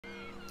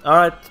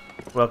Alright,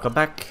 welcome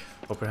back.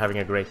 Hope you're having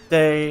a great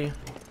day.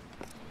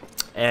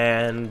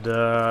 And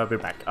we're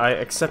back. I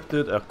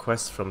accepted a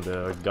quest from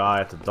the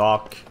guy at the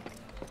dock.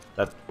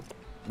 That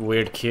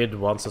weird kid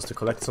wants us to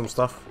collect some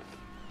stuff.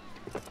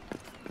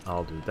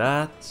 I'll do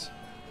that.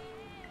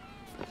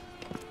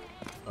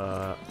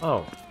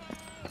 Oh.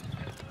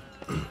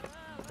 Can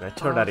I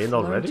turn that in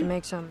already? To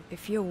make some.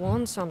 If you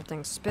want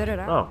something, spit it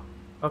out.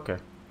 Oh, okay.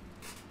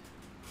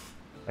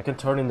 I can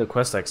turn in the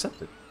quest I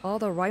accepted. All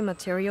the right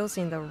materials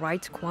in the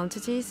right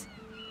quantities?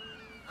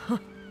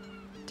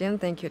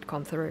 Didn't think you'd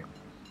come through.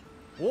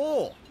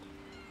 Whoa!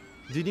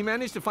 Did you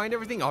manage to find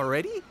everything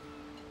already?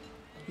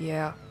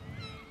 Yeah.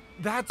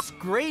 That's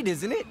great,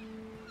 isn't it?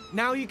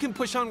 Now you can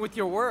push on with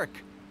your work.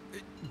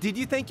 Did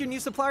you thank your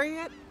new supplier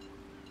yet?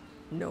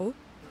 No.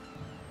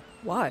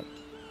 Why?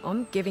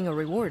 I'm giving a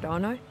reward,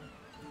 aren't I?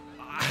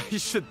 I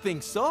should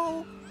think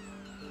so.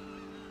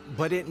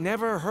 But it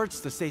never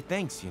hurts to say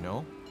thanks, you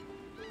know?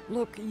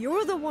 Look,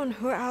 you're the one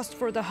who asked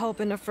for the help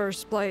in the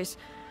first place.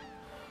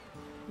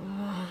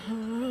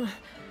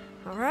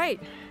 Alright,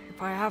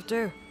 if I have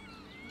to.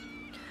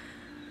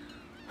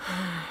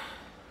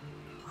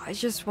 I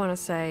just want to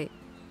say,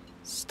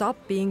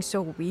 stop being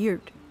so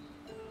weird.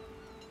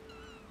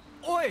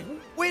 Oi,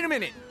 wait a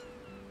minute!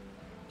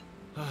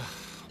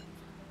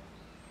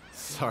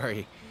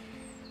 Sorry.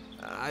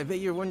 I bet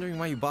you're wondering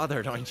why you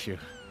bothered, aren't you?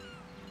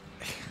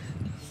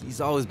 He's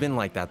always been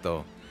like that,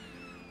 though.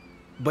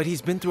 But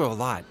he's been through a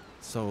lot,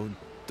 so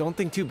don't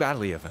think too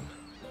badly of him.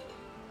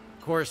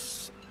 Of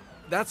course,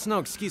 that's no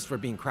excuse for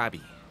being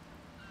crabby.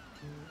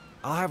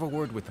 I'll have a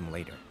word with him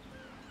later.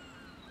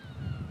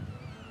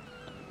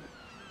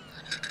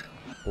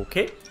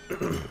 Okay.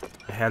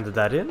 I handed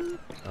that in.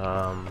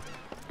 I'm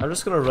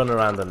just gonna run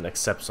around and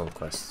accept some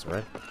quests,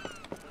 right?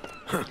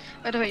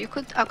 By the way, you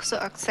could also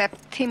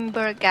accept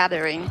timber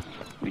gathering,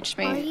 which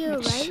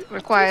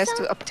requires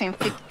to obtain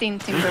 15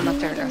 timber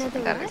materials.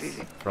 That is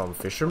easy. From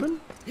fishermen?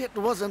 It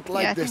wasn't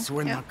like this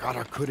when the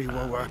Karakuri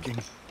were working.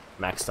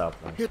 Maxed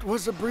out, man. It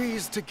was a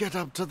breeze to get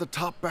up to the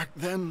top back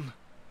then.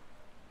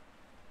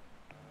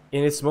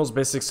 In its most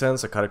basic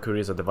sense, a Karakuri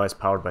is a device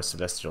powered by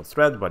celestial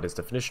thread. By this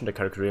definition, the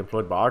Karakuri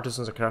employed by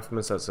artisans and craftsmen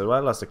as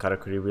well as the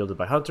Karakuri wielded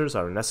by hunters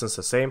are in essence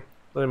the same,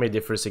 though they may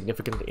differ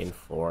significantly in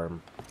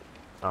form.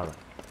 Alright.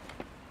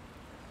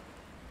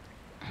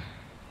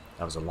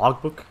 That was a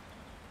logbook.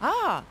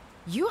 Ah,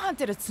 you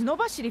hunted a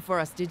Tsunobashiri for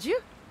us, did you?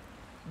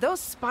 Those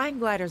spine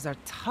gliders are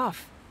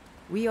tough.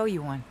 We owe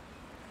you one.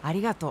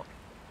 Arigato.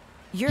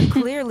 You're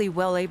clearly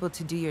well able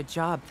to do your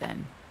job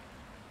then.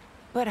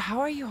 But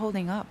how are you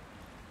holding up?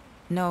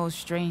 No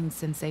strange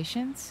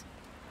sensations?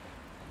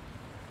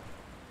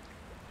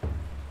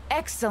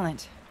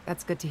 Excellent.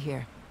 That's good to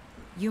hear.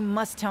 You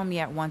must tell me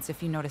at once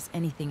if you notice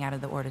anything out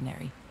of the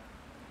ordinary.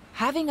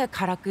 Having a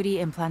Karakuri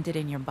implanted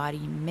in your body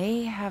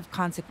may have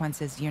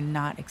consequences you're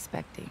not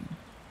expecting.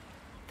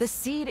 The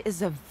seed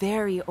is a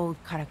very old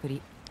Karakuri,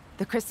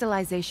 the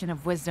crystallization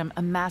of wisdom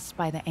amassed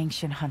by the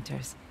ancient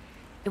hunters.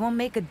 It will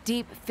make a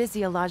deep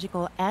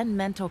physiological and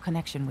mental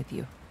connection with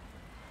you.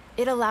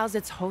 It allows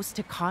its host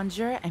to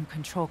conjure and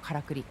control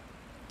Karakuri,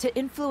 to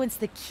influence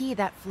the ki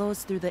that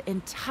flows through the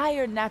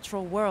entire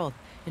natural world,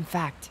 in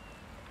fact.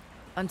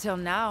 Until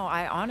now,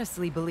 I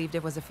honestly believed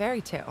it was a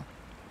fairy tale.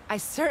 I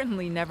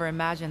certainly never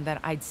imagined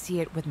that I'd see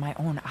it with my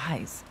own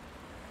eyes.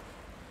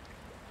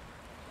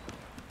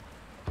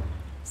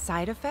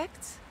 Side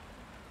effects?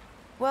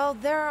 Well,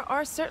 there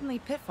are certainly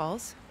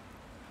pitfalls.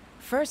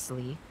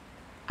 Firstly,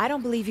 I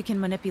don't believe you can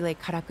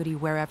manipulate Karakuri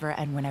wherever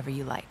and whenever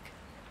you like.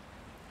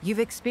 You've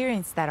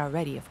experienced that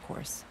already, of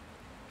course.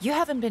 You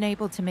haven't been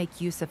able to make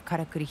use of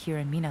Karakuri here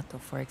in Minato,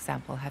 for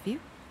example, have you?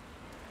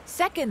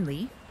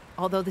 Secondly,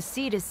 although the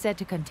seed is said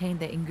to contain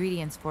the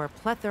ingredients for a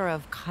plethora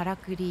of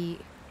Karakuri,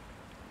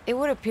 it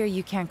would appear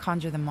you can't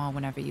conjure them all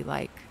whenever you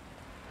like.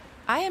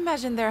 I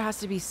imagine there has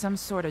to be some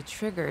sort of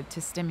trigger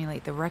to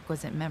stimulate the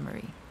requisite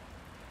memory.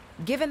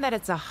 Given that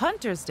it's a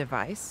hunter's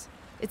device,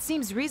 it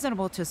seems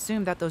reasonable to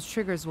assume that those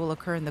triggers will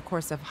occur in the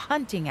course of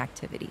hunting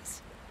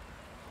activities.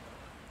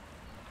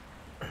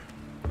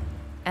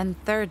 And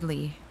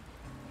thirdly,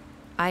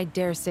 I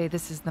dare say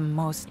this is the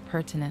most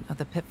pertinent of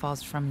the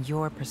pitfalls from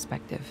your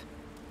perspective.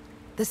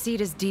 The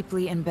seed is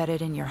deeply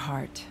embedded in your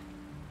heart.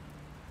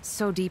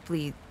 So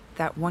deeply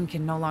that one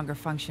can no longer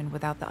function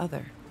without the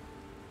other.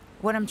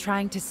 What I'm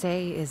trying to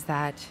say is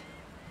that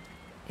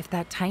if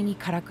that tiny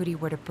Karakuri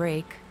were to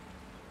break,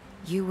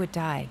 you would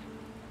die.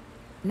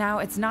 Now,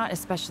 it's not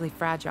especially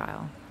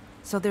fragile,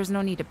 so there's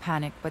no need to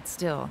panic, but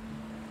still,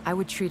 I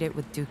would treat it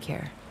with due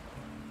care.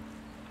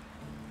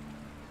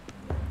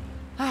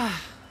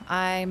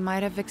 I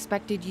might have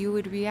expected you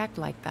would react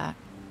like that.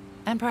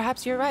 And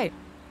perhaps you're right.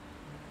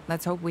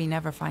 Let's hope we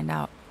never find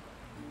out.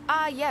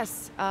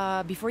 Yes,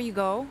 before you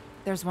go,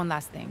 there's one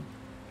last thing.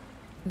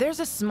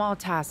 There's a small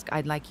task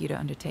I'd like you to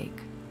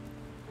undertake.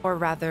 Or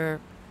rather,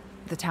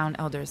 the town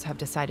elders have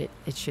decided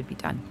it should be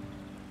done.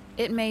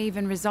 It may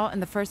even result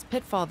in the first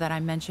pitfall that I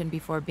mentioned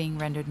before being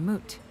rendered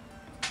moot.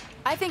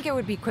 I think it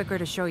would be quicker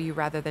to show you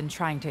rather than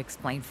trying to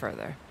explain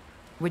further.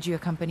 Would you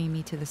accompany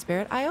me to the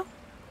Spirit Isle?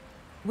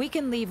 We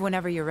can leave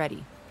whenever you're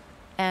ready.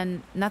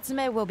 And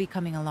Natsume will be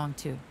coming along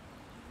too.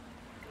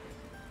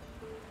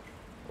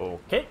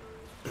 Okay.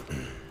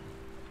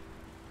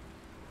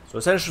 So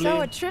essentially,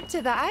 So a trip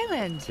to the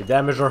island. we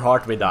damage our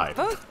heart, we die.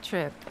 Boat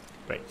trip.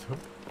 Great.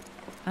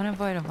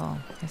 Unavoidable,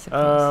 I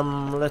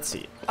suppose. Let's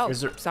see. Oh,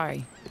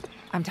 sorry.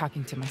 I'm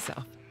talking to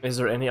myself. Is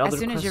there any other As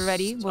soon as you're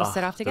ready, we'll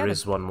set off together. There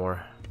is one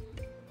more.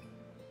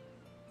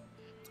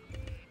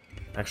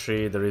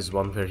 Actually, there is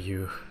one where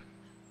you...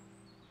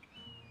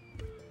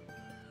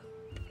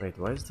 Wait,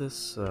 why is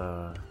this...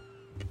 You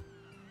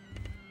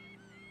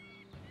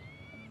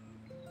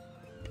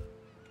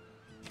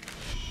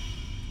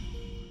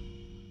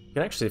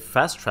can actually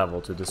fast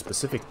travel to the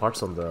specific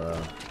parts on the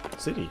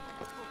city.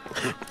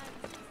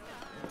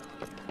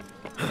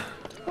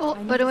 Oh,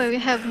 by the way, we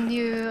have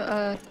new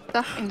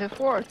stuff in the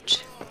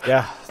forge.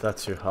 Yeah, that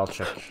too. I'll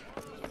check.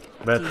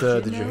 But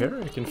did you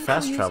hear? You can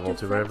fast travel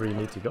to wherever you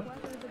need to go.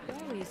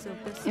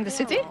 In the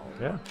city?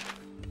 Yeah.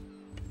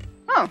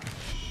 Oh.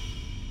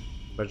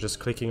 By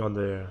just clicking on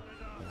the...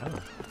 Yeah.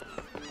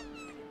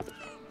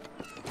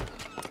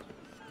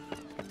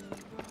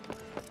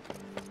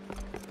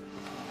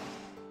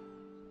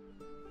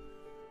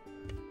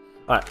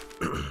 Alright,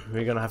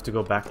 we're gonna have to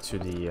go back to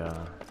the...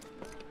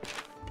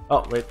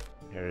 Oh, wait.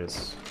 Here it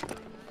is.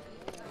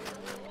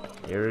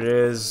 Here it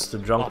is, the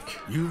drunk.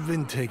 You've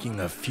been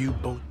taking a few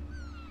boat...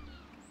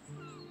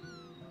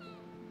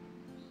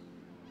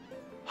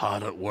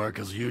 Hard at work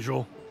as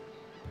usual?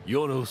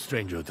 You're no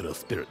stranger to the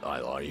Spirit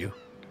Isle, are you?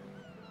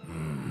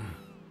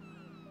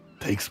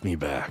 Takes me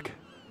back,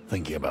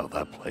 thinking about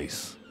that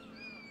place.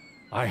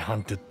 I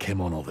hunted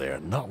Kemono there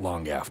not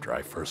long after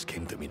I first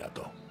came to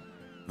Minato.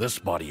 This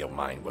body of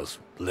mine was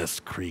less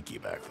creaky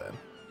back then.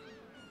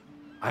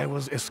 I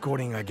was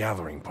escorting a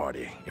gathering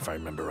party, if I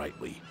remember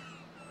rightly.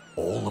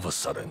 All of a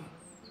sudden,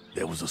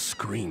 there was a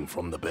scream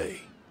from the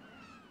bay.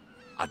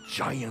 A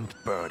giant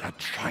bird had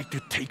tried to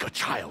take a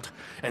child,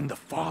 and the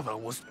father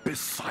was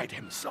beside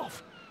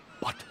himself.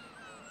 But,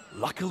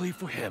 luckily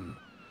for him,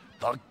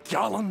 the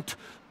gallant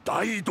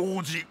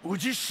Daidoji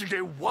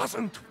Ujishige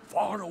wasn't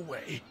far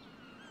away.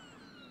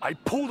 I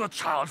pulled the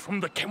child from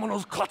the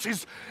Kemono's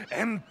clutches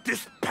and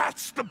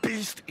dispatched the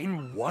beast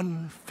in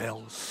one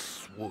fell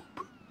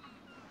swoop.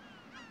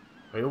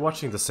 Are you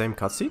watching the same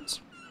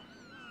cutscenes?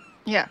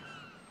 Yeah.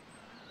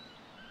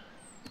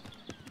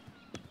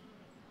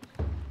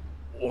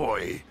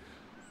 Oi,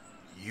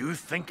 you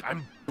think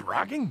I'm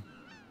bragging?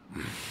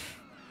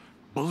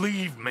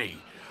 Believe me,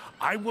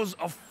 I was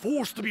a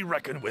force to be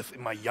reckoned with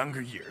in my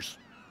younger years.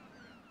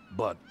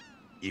 But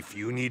if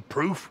you need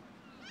proof,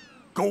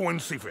 go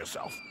and see for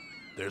yourself.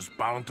 There's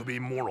bound to be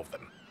more of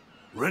them,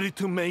 ready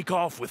to make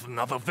off with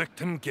another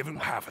victim given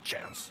half a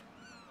chance.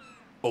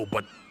 Oh,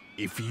 but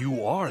if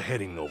you are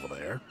heading over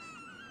there,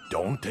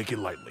 don't take it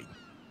lightly.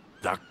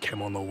 That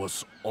Kemono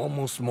was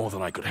almost more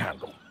than I could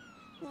handle.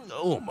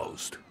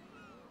 Almost.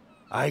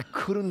 I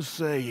couldn't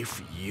say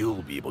if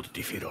you'll be able to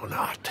defeat it or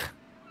not.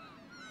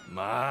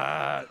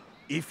 But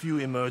if you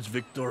emerge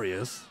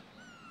victorious,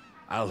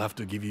 I'll have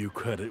to give you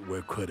credit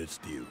where credit's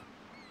due.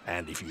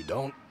 And if you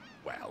don't,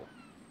 well,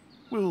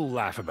 we'll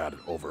laugh about it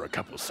over a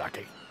cup of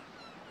sake.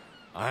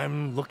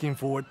 I'm looking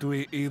forward to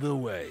it either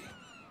way.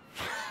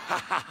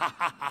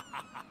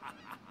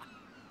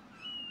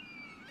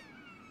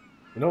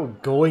 You know,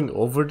 going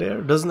over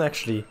there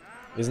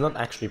is not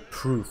actually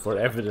proof or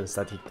evidence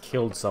that he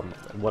killed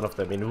one of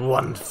them in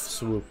one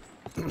swoop.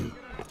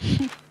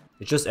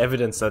 It's just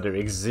evidence that there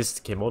exists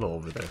Kemono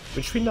over there,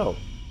 which we know.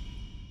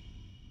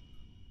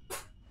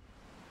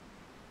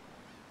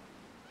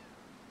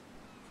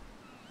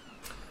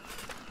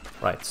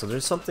 Right, so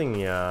there's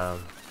something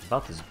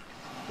about this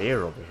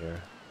bear over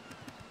here.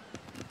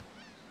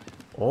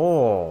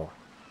 Oh!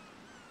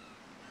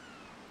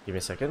 Give me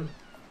a second.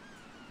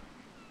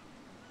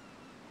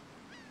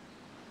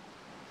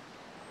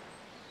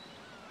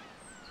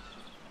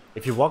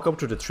 If you walk up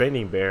to the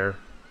training bear,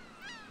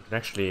 you can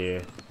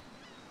actually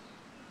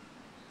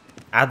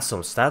add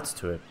some stats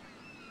to it.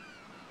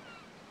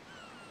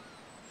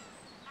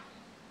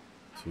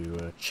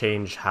 To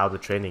change how the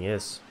training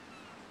is.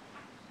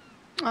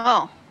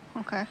 Oh,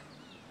 okay.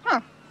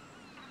 Huh.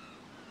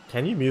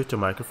 Can you mute the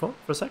microphone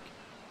for a sec?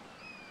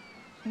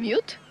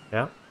 Mute?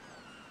 Yeah.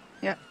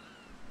 Yeah.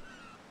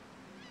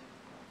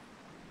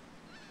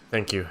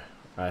 Thank you.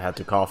 I had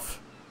to cough.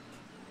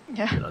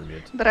 Yeah.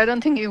 Unmute. But I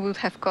don't think you would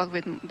have caught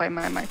by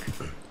my mic.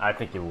 I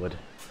think you would.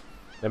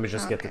 Let me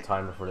just get the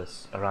timer for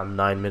this. Around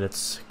 9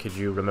 minutes. Could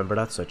you remember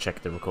that? So I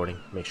checked the recording.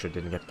 Make sure it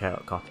didn't get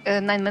caught.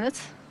 9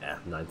 minutes? Yeah,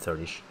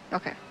 9:30ish.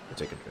 Okay. I'll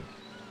take a drink.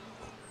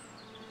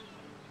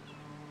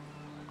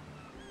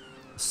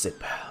 A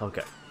sip.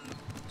 Okay.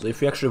 So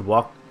if you actually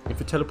if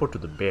you teleport to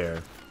the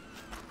bear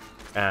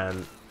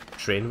and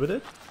train with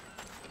it,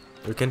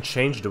 you can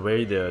change the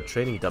way the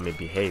training dummy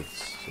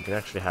behaves. So you can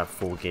actually have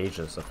full gauge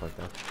and stuff like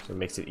that. So it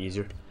makes it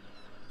easier.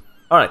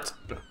 Alright.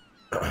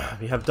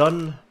 We have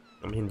done...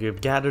 we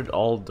have gathered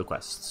all the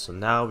quests. So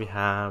now we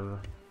have...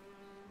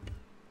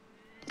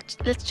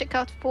 Let's check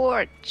out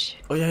Forge.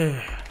 Oh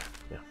yeah.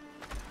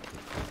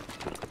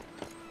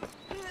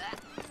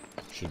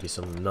 Should be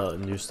some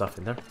new stuff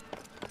in there.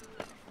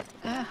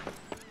 Yeah.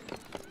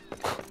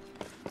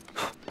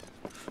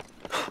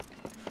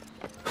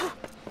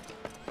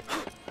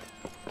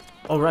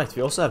 Oh right,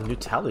 we also have new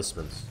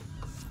talismans.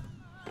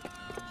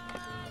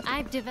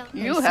 I've developed.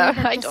 You have,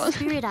 I don't.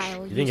 Spirit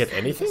Isle You didn't get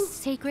anything? the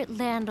sacred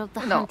land of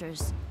the No.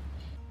 hunters.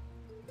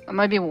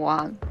 Maybe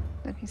one.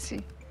 Let me see.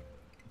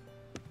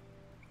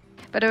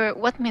 But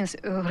what means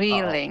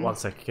reeling? 1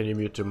 sec, can you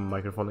mute your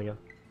microphone again?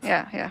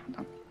 Yeah.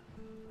 No.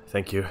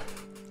 Thank you.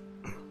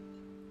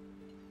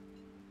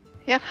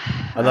 Yep.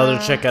 Another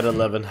check at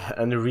 11.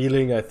 And the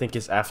reeling, I think,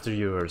 is after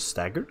you are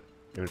staggered.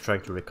 You're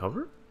trying to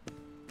recover.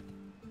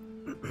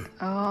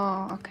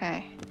 Oh,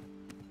 okay.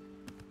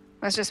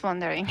 I was just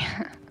wondering.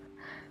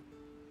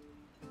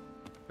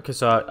 Okay,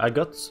 so I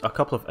got a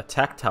couple of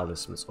attack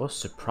talismans. Oh,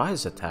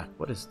 surprise attack.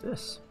 What is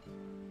this?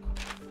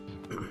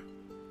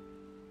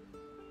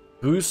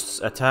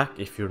 Boosts attack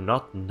if you're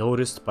not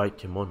noticed by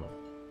Kemono.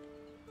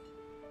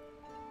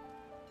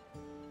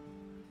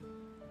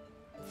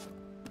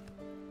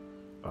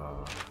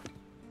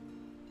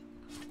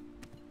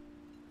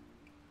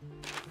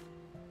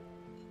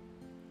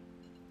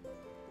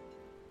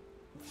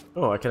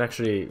 Oh, I can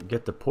actually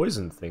get the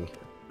poison thing.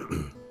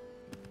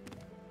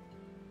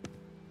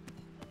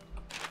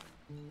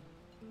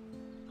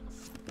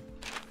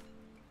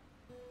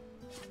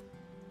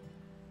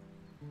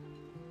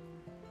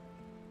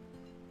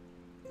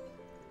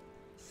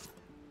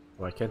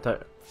 Why can't I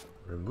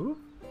remove?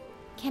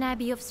 Can I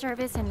be of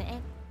service in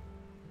any?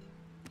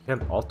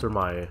 Can't alter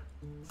my...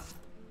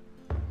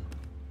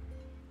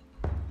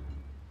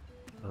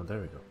 Oh,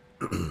 there we go.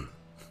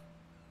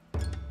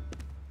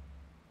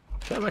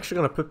 Okay, I'm actually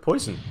gonna put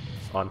poison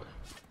on.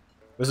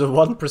 There's a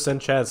 1%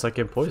 chance I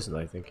can poison,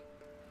 I think.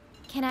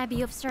 Can I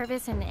be of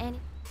service in any?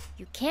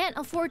 You can't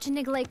afford to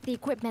neglect the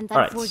equipment that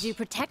Alright. affords you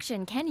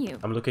protection, can you?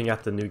 I'm looking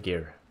at the new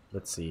gear.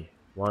 Let's see.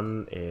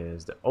 One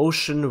is the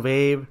Ocean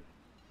Wave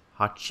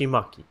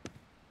Hachimaki.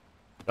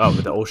 Oh,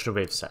 with the Ocean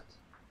Wave set.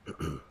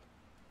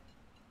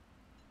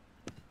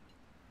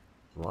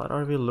 What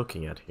are we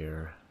looking at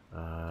here?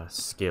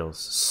 Skills.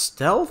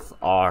 Stealth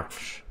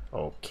Arch.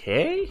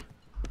 Okay.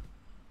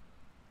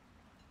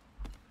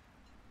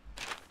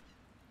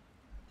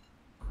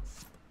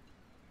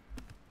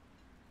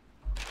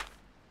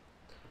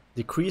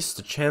 Decrease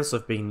the chance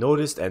of being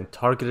noticed and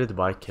targeted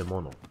by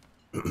Kemono.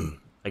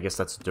 I guess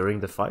that's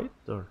during the fight,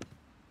 or?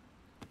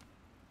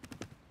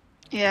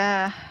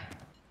 Yeah.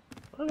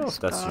 I don't know if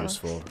that's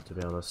useful, to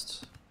be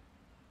honest.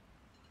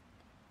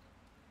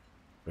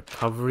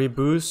 Recovery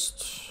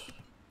boost.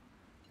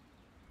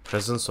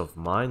 Presence of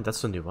mind,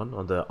 that's a new one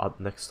on the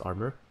next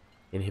armor.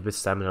 Inhibit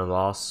stamina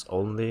loss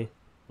only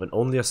when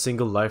only a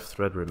single life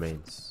thread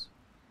remains.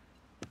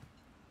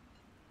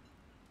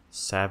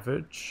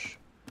 Savage.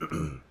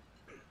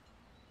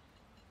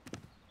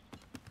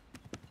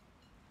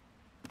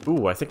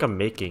 Ooh, I think I'm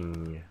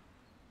making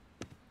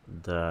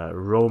the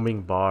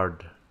roaming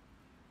bard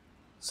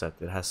set.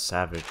 It has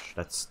savage,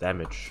 that's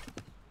damage.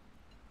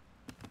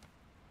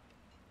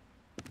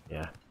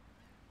 Yeah.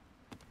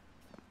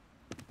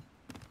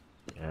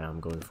 Yeah, I'm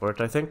going for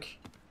it, I think.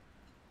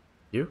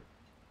 You?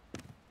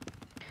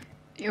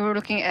 You were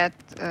looking at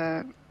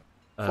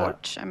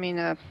forge. I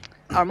mean,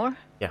 armor.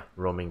 Yeah,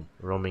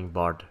 roaming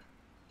bard,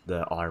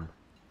 the arm.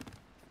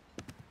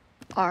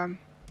 Arm.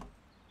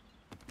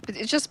 But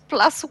it's just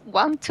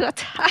 +1 to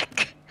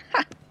attack.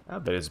 Yeah,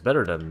 but it's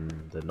better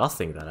than the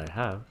nothing that I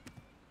have.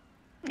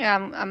 Yeah,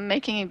 I'm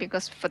making it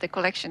because for the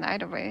collection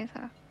either way.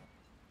 So.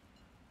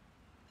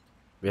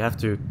 We have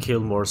to kill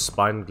more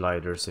spine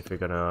gliders if we're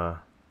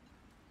gonna...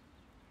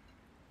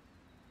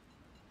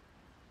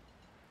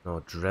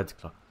 No,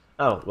 Dreadclaw.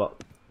 Oh, well,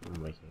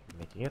 I'm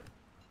making it.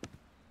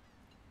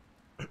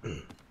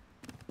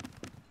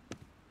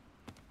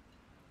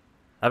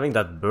 Having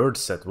that bird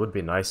set would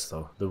be nice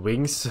though. The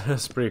wings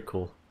is pretty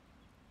cool.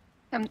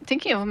 I'm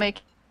thinking of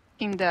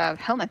making the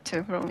helmet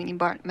too, roaming in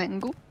Bart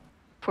Mango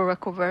for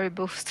recovery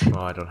boost.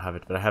 Oh, I don't have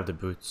it, but I have the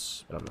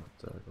boots. But I'm not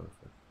going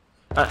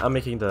for it. I'm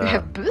making the... You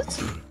have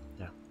boots?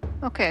 Yeah.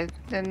 Okay,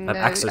 then I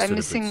have access to I'm the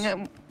missing...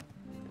 boots.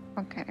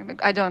 okay,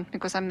 but I don't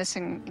because I'm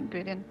missing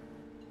ingredient.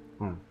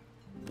 Hmm.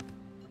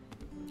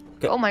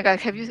 Okay. Oh my god,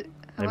 have you...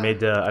 I made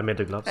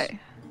the gloves. Hey.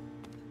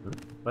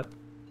 What?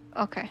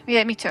 Okay,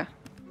 yeah, me too.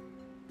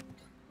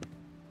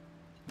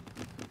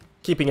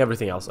 Keeping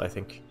everything else, I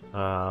think.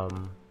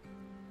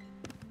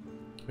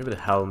 Maybe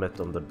the helmet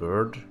on the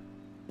bird.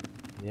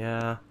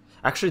 Yeah.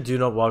 Actually, do you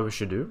know what we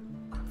should do?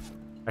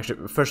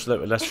 Actually, first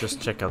let's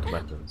just check out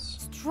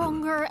weapons.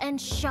 Stronger and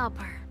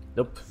sharper.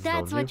 Nope.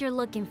 That's no what new. you're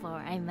looking for,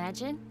 I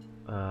imagine.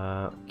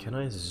 Can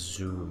I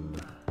zoom?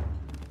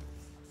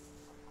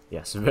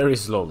 Yes, very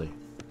slowly.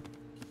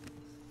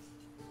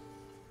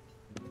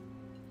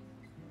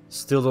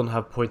 Still don't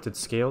have pointed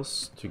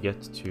scales to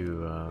get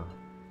to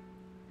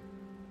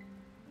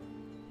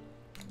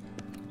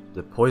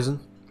the poison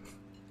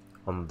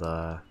on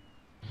the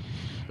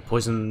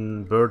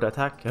poison bird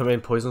attack. I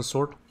mean poison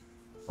sword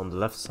on the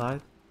left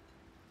side.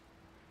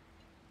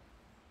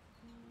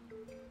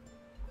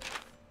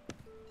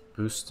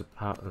 Boost the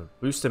power.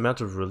 Boost the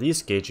amount of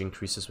release gauge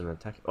increases when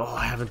attacking. Oh,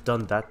 I haven't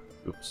done that.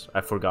 Oops,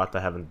 I forgot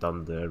I haven't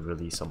done the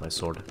release on my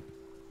sword.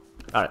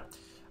 Alright.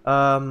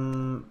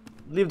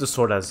 Leave the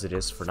sword as it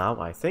is for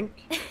now, I think.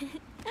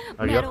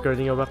 Are you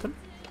upgrading your weapon?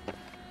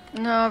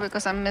 No,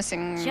 because I'm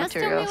missing Just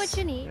materials. tell me what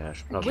you need. Yeah, I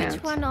should probably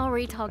Which one are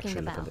we talking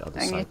actually look on about? the other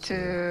I side need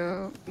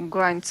too. to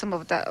grind some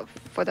of that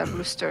for that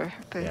rooster.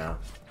 Yeah.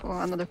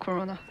 For another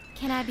corona.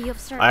 Can I be of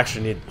service? I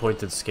actually need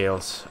pointed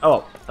scales.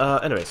 Oh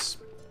well, anyways.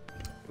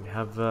 We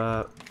have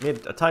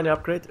made a tiny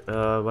upgrade.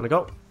 Wanna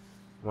go?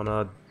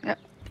 Wanna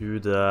do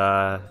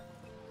the...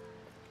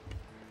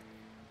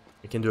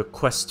 We can do a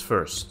quest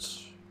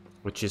first,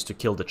 which is to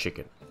kill the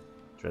chicken.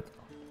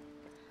 Dreadful.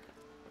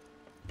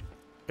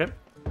 Okay?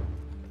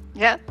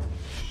 Yeah.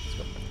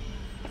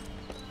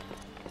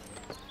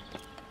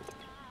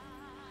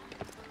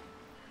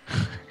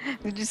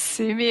 Did you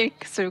see me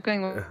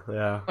circling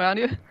Yeah. around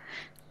you?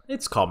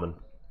 It's common.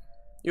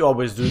 You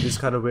always do these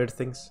kind of weird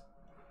things.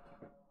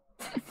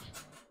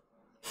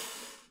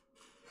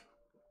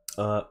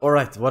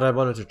 Alright, what I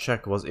wanted to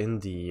check was in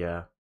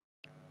the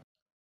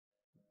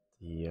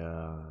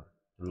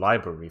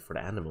library for the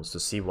animals to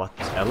see what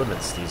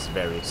elements these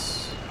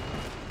various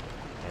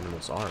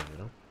animals are, you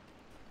know?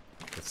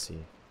 Let's see.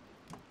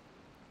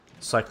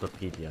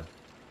 Encyclopedia.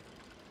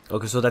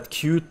 Okay, so that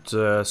cute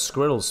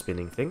squirrel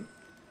spinning thing.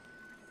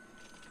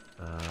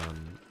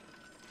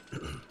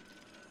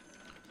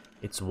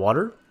 It's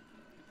water.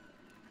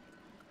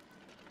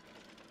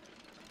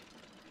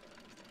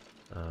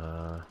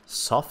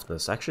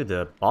 Softness. Actually,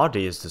 the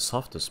body is the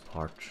softest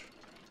part.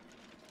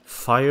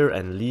 Fire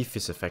and leaf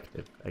is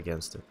effective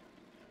against it.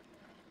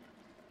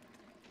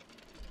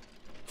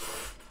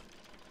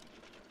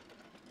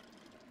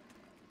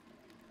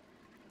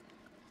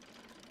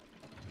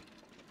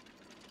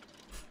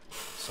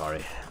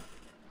 Sorry.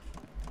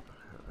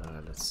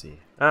 Let's see.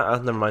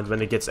 Never mind.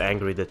 When it gets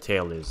angry, the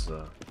tail is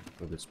a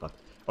good spot.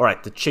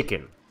 Alright, the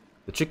chicken.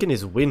 The chicken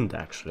is wind,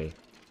 actually.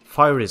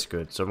 Fire is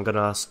good, so I'm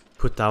gonna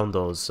put down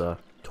those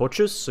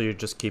torches, so you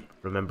just keep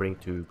remembering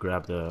to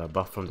grab the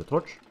buff from the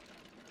torch.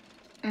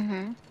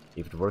 Mm-hmm.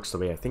 If it works the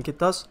way I think it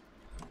does.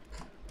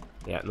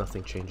 Yeah,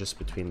 nothing changes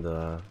between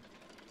the...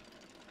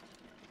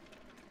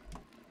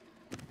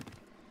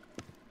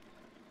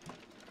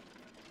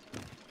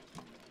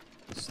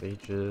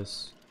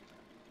 stages.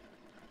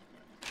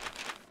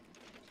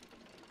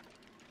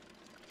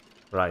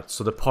 Right,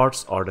 so the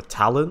parts are the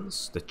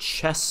talons, the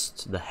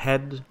chest, the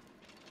head.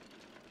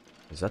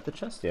 Is that the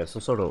chest? Yeah,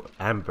 some sort of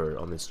amber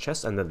on his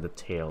chest, and then the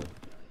tail.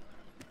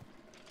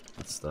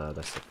 That's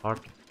the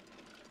part.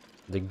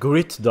 The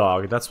grit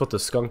dog, that's what the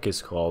skunk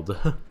is called.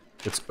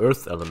 It's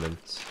earth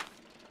element.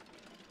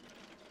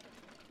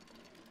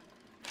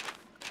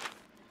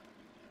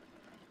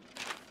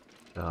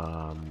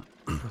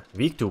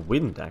 Weak to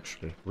wind,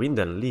 actually. Wind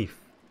and leaf.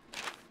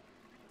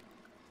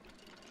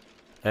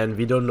 And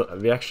we don't know,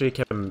 we actually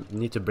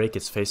need to break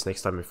its face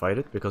next time we fight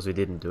it, because we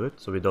didn't do it,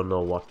 so we don't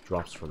know what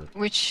drops from it.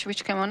 Which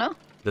Kemono?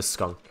 The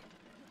skunk.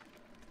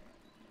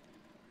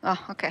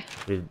 Oh, okay.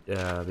 We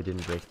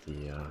didn't break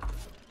the...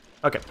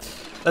 Okay,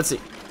 let's see.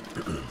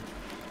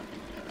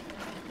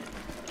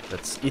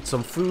 Let's eat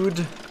some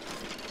food.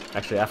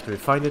 Actually, after we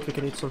find it, we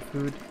can eat some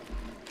food.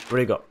 Where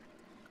do you go?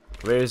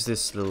 Where is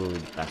this little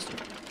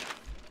bastard?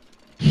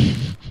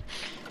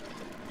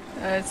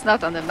 It's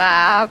not on the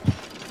map.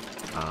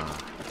 Ah,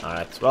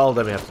 alright. Well,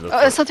 then we have to look.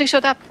 Oh, something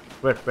showed up.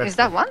 Where? Is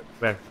that one?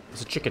 Where?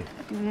 It's a chicken.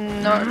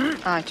 No.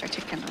 Ah, it's a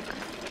chicken. Okay.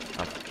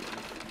 Oh.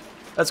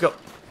 Let's go.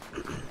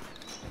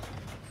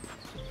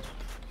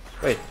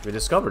 Wait, we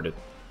discovered it.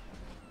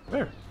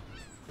 Where?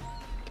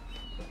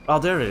 Oh,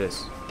 there it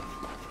is.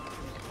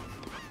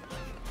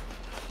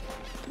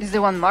 Is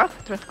the one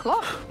marked red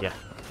claw? Yeah.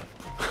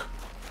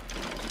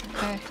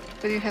 Okay.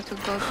 But you have to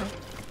go to...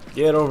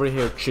 Get over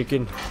here,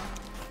 chicken.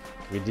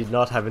 We did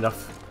not have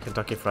enough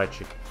Kentucky Fried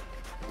Chicken.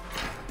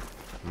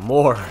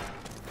 More.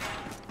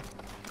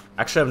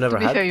 Actually, I've never To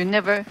be had. fair, you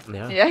never...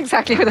 Yeah. Yeah,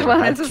 exactly what I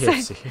wanted to say.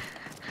 KFC.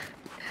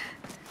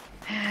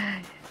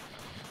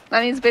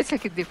 I mean, it's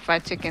basically deep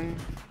fried chicken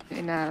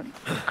in a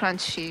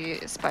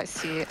crunchy,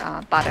 spicy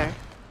butter.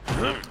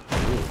 Ooh,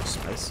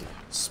 spicy.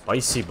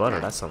 Spicy butter,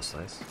 that sounds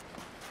nice.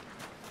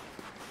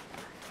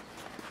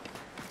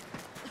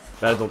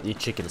 But I don't eat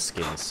chicken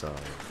skins, so...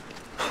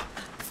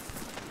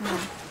 No.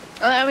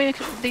 I mean,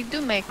 they do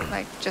make,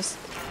 like, just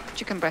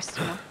chicken breast,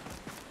 you know?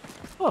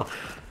 Oh.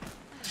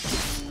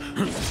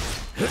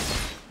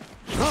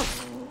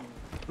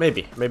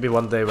 Maybe. Maybe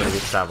one day when we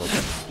travel,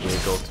 we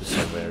go to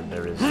somewhere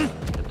there is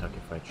Kentucky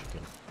Fried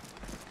Chicken.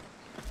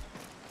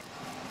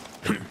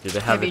 Do they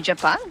have Maybe it?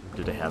 Japan?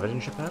 Do they have it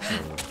in Japan?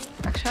 Or?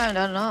 Actually, I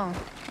don't know.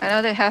 I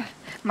know they have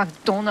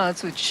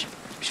McDonald's with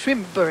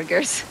shrimp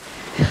burgers.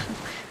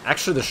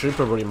 Actually, the shrimp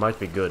burger might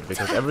be good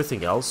because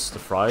everything else, the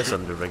fries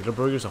and the regular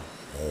burgers, are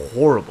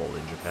horrible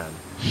in Japan.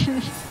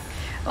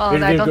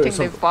 Well, I don't think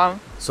they farm.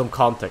 Some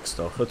context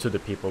though to the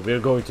people. We're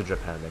going to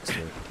Japan next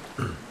year.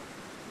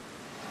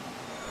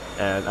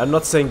 And I'm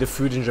not saying the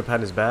food in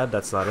Japan is bad,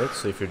 that's not it.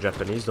 So if you're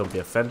Japanese, don't be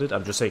offended.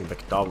 I'm just saying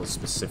McDonald's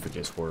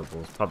specifically is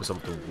horrible. It's probably some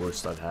of the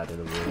worst I've had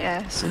in a while.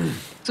 Yeah,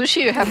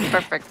 sushi you have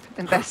perfect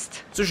and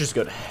best. Sushi's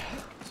good.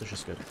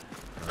 Sushi's good.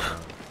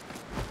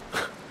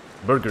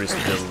 Burger is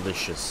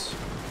delicious.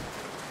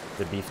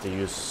 The beef they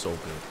use is so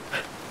good.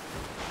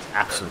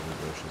 Absolutely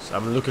delicious.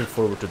 I'm looking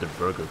forward to the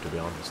burger, to be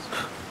honest.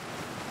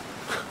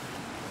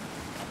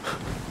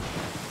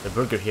 The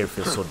burger here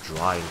feels so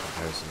dry in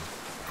comparison.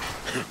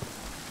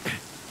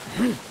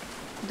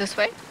 This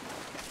way?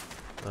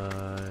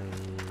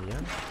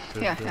 Yeah.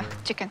 Sure, Yeah,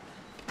 chicken.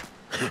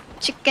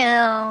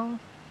 Chicken!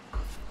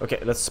 Okay,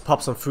 let's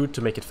pop some food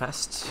to make it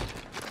fast.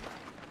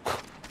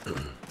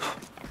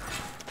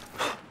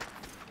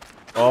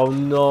 Oh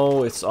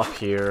no, it's up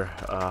here.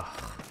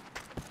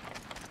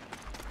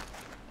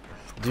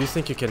 Do you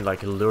think you can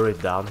like lure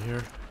it down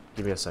here?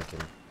 Give me a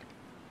second.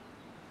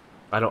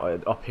 I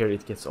don't. Up here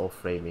it gets all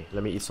framey.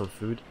 Let me eat some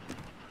food.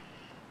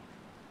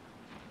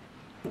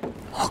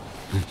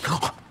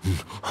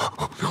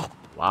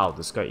 Wow,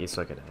 this guy eats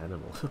like an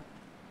animal.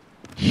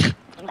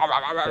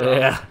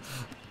 Yeah.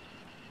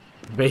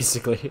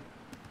 Basically.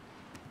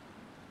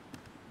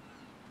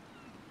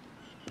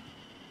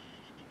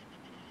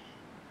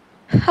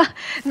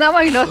 Now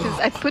I notice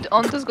I put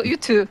on those. You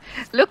too.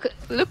 Look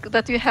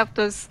that you have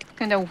those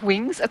kind of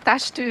wings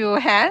attached to your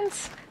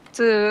hands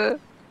to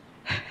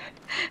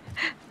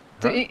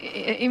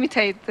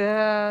imitate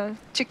the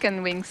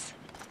chicken wings.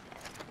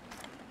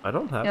 I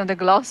don't have. You know the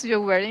gloves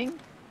you're wearing.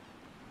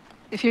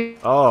 If you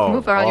Oh,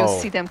 move around, oh. you'll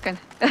see them. Kind.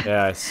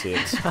 Yeah, I see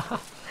it.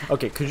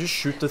 Okay, could you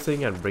shoot the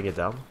thing and bring it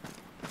down?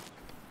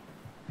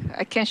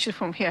 I can't shoot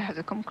from here. I have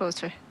to come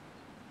closer.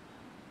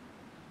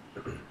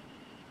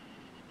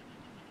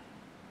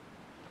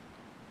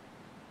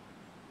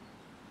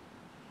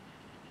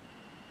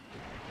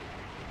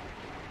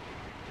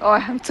 Oh,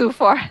 I'm too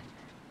far.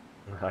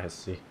 I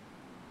see.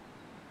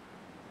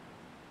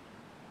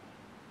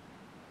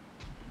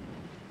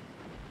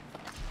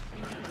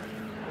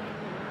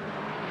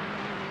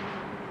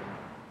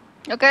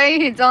 Okay,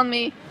 he's on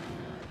me.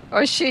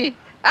 Or she.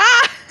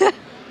 Ah!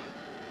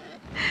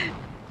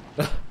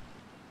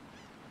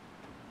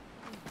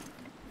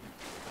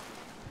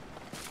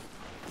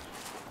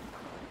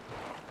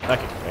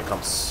 Okay, here it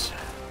comes.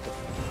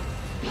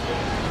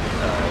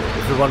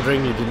 If you're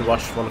wondering, you didn't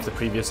watch one of the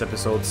previous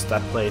episodes,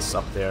 that place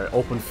up there,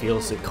 open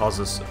fields, it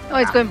causes... Oh,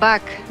 it's going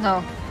back.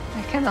 No,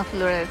 I cannot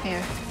lure it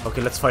here.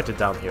 Okay, let's fight it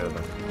down here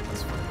then.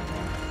 That's fine.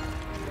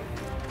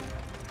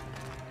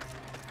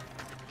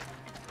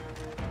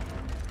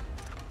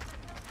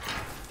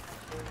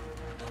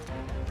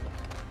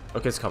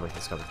 Okay, it's coming,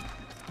 it's coming.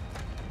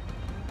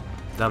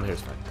 Down here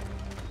is fine.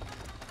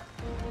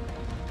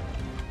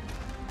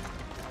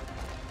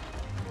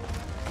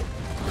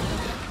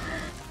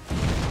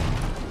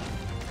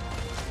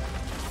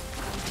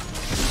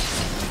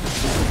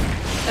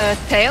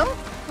 Tail?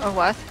 Or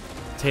what?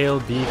 Tail,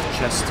 beak,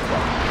 chest,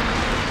 claw.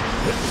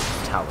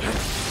 Talon.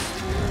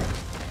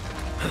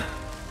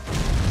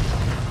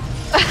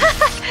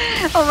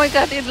 Oh my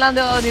god, it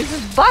landed on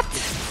his butt!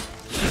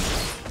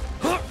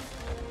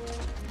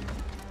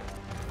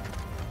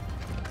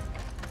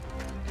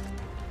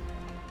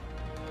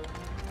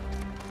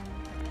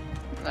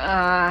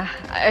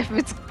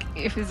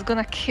 If it's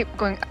gonna keep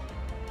going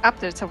up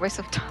there, it's a waste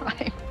of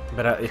time.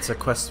 But it's a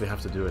quest, we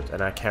have to do it,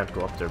 and I can't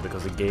go up there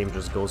because the game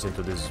just goes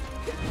into this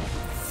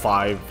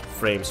 5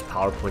 frames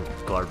PowerPoint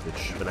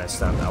garbage when I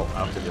stand out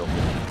in the open.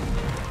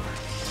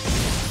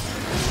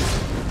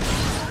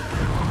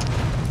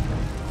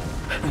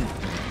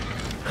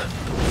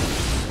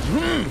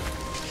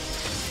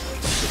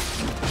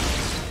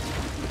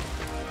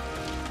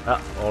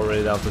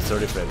 Already down to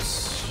 30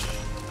 frames.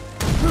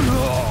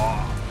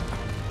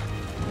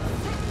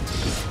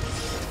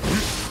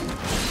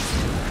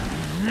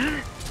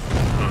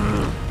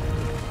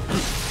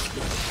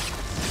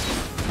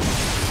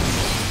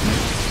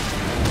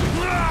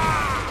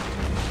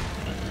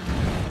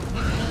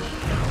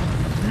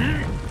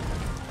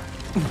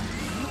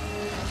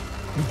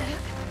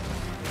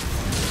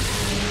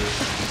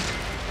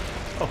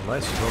 Oh,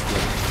 nice.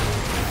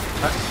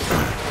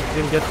 I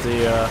didn't get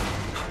the,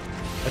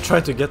 I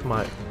tried to get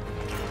my...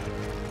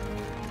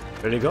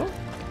 Where'd you go?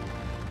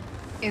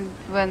 It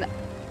went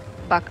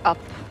back up.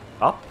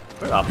 Up?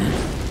 Where up?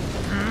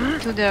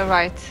 To the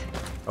right.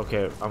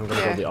 Okay, I'm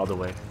gonna go the other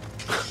way.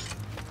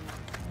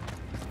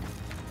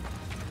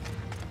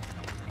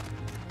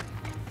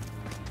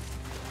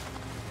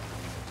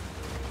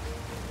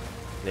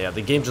 Yeah,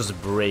 the game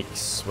just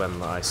breaks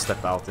when I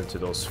step out into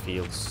those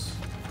fields.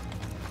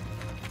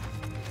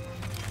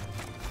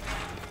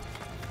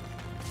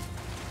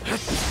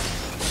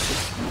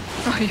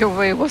 Oh, your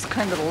way was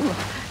kind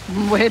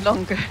of way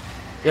longer.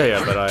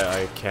 Yeah, but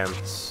I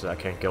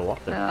can't go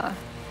up there. Yeah.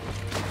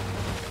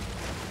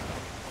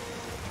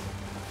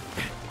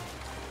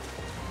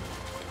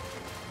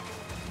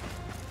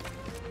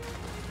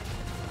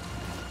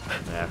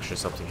 Actually,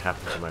 something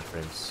happened to my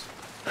frames.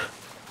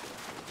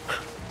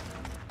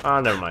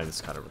 Ah, never mind.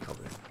 It's kind of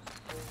recovery.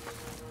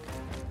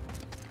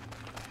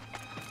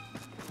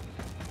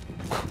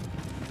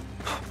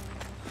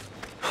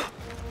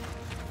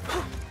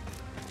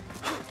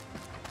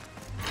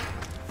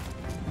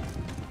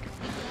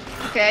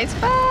 Okay, it's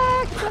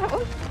back!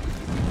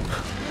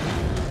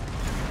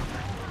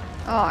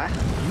 Oh, I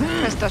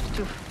pressed that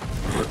too late.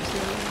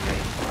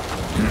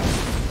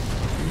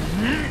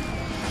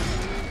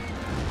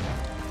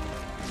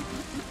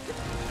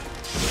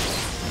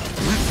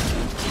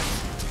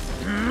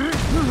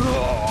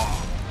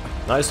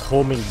 Nice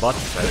homing butt,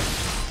 right?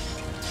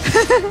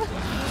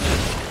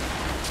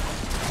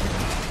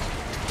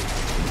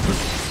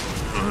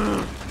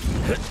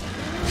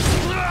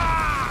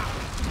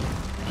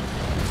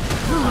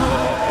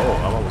 Oh,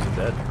 I'm almost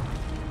dead.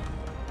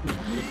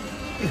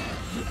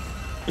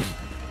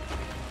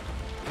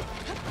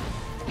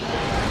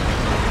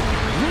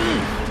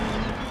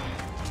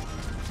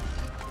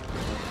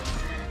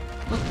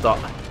 What the?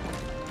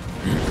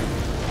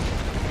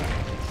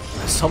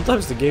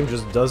 Sometimes the game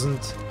just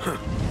doesn't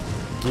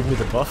give me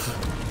the buff.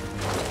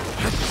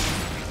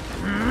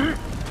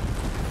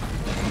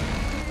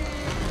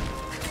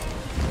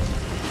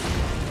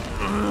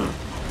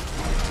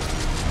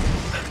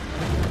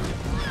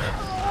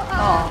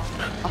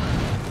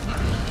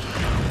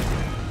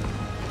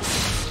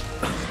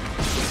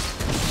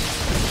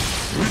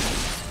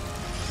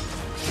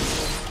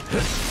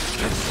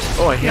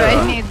 Oh, I hear,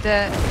 I need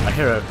the I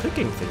hear a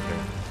clicking thing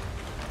here.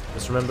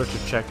 Just remember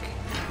to check.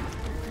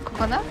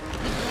 coconut.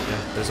 Yeah,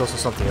 there's also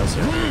something else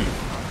here.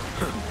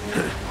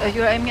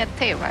 You're aiming at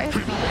tail, right?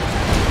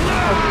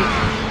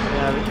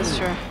 Yeah, we can.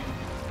 Sure.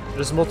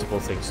 There's multiple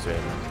things to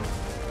aim at.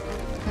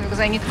 Because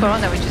I need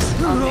Corona, which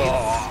is on its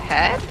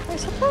head, I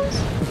suppose?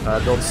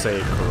 Don't say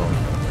Corona.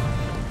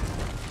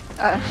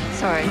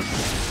 Sorry.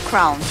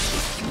 Crown.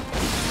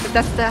 But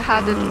that's the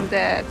how the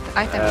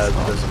item is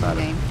called Doesn't in the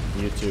matter. game.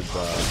 YouTube,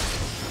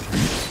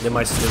 they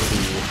might still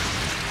be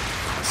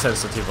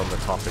sensitive on the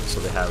topic, so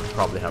they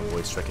probably have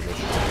voice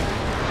recognition.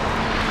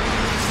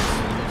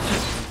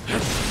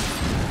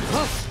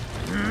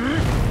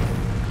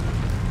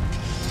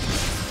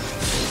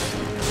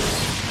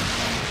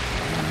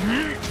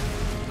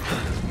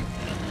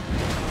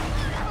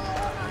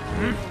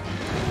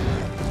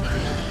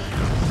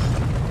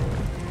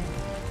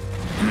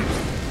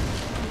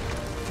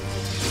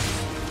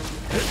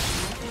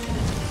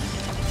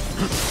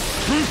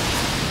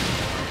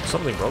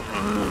 Something broke.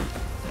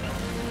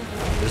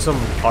 There's some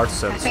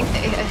parts and some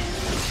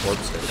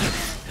orbs there.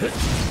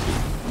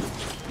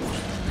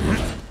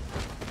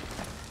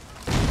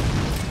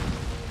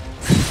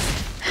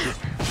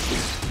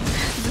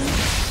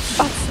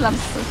 Butt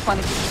slams so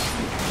funny.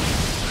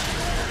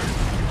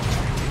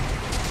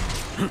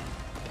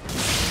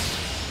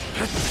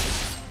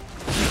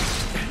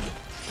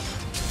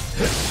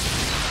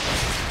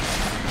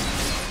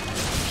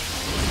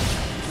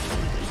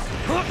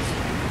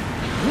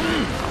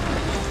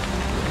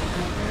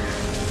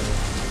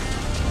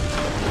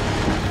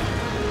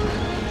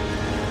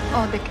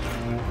 Oh, they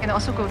can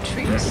also go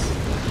trees? Yeah.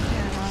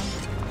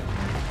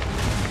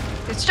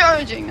 It's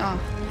charging! Oh.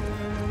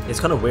 It's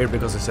kind of weird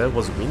because it said it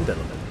was wind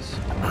elements.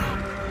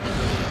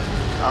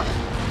 Oh.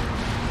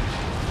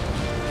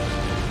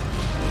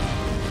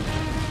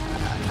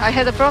 I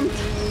had a prompt.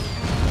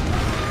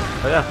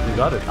 Oh yeah, you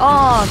got it.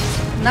 Oh,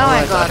 now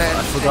I Alright, got it.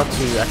 I forgot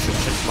to actually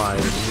check my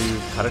new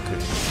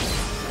Karakuri.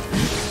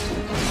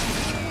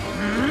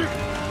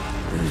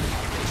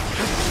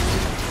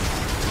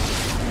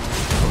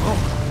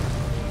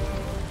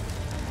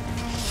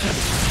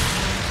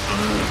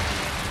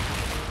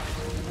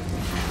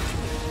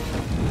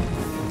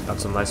 Got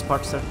some nice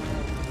parts there.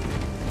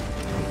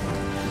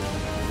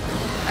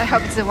 I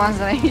hope it's the ones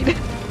that I need.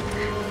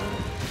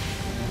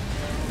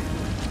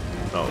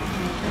 Oh,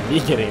 me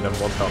getting them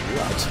won't help you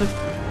out.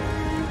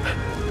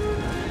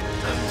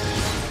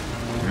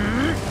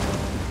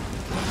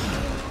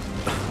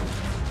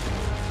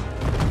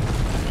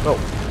 Oh.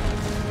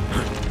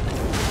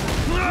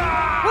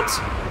 What?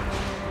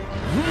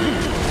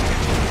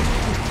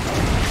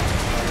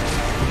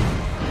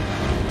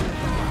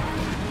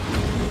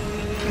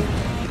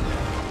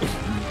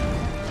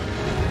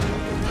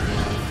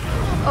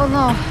 Oh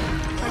no, I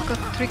got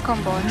 3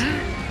 combos.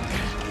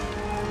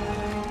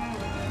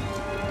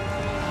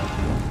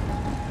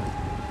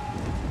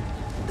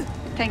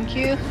 Thank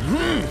you.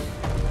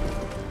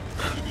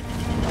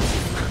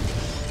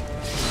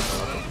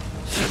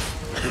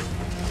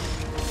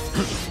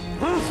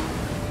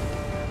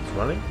 It's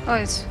running? Oh,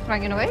 it's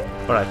running away?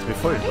 Alright,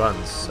 before it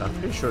runs, I'm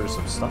pretty sure there's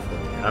some stuff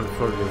over here. And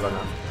before we run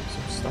out, there's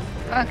some stuff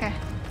over here. Okay.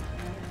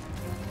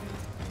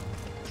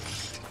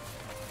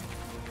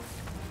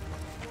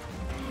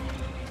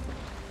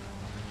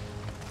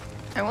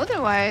 I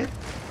wonder why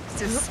is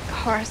this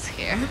horse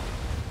here.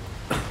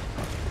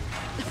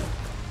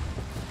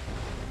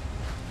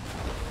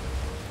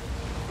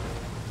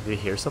 Do you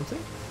hear something?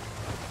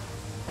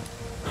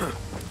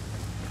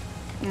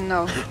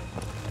 No.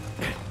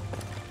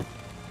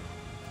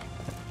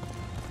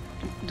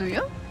 Do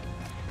you?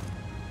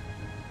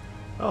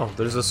 Oh,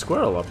 there's a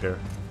squirrel up here.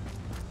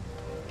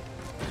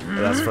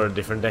 But that's for a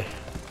different day.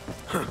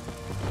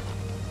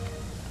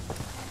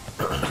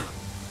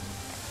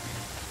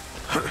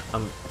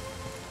 I'm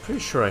pretty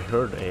sure I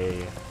heard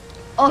a...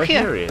 Oh, Wait,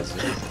 here. Here he is.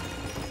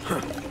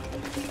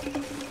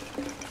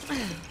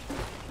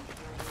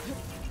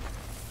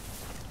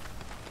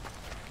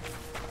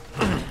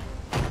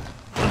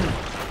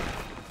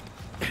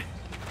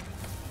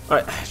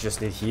 Alright, I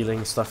just need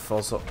healing stuff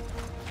also.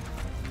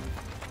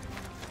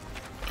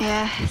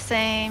 Yeah,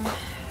 same.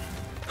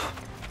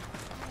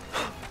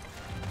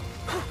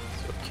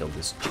 So kill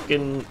this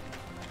chicken.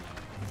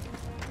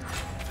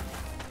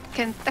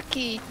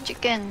 Kentucky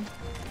chicken.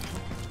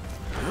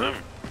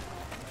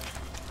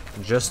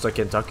 Just a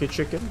Kentucky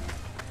chicken?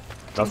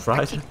 Not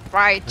fried? Kentucky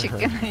fried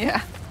chicken,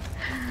 yeah.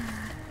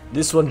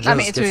 This one just I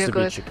mean, it's gets really to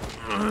good. be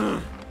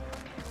chicken.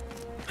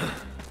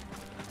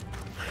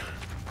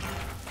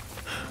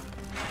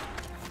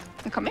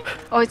 You coming?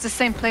 Oh, it's the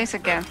same place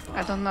again.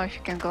 I don't know if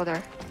you can go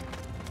there.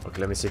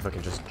 Okay, let me see if I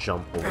can just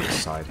jump over the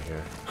side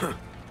here.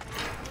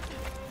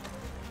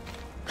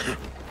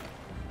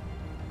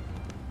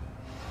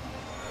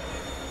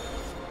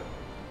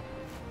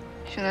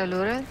 Should I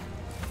loot it?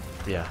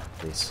 Yeah,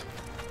 please.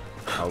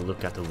 I'll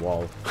look at the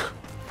wall.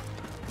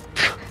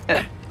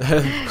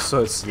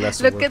 So it's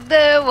less Look work. at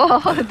the wall.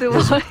 The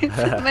wall is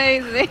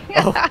amazing.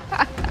 Oh,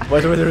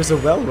 by the way, there is a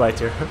well right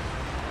here.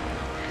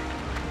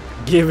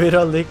 Give it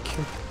a lick.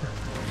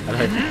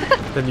 And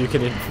then you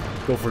can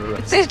go for the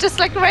rest. It's just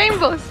like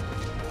rainbows.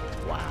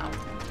 Wow.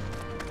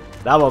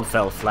 That one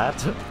fell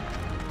flat.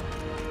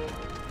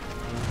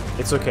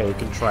 It's okay, you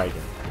can try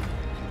again.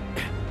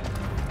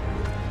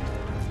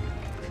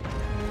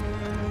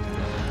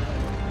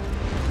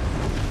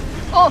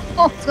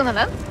 Oh, it's gonna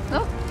land?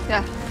 No?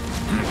 Yeah.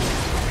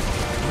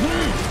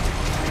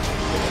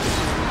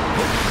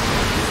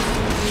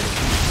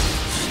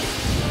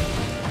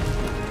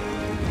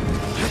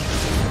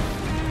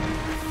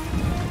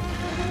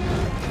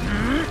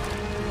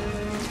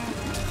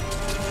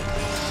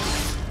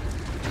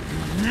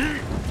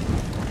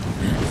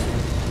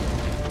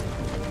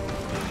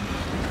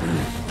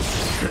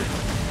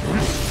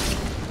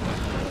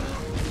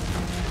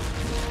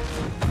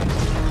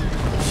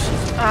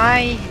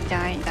 Ay,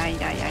 die.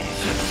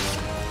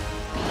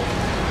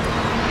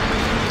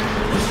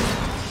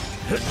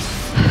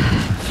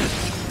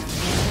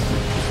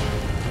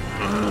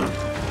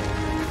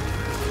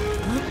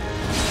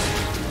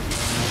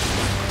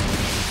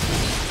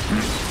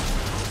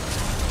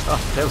 Oh,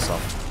 tails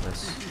off.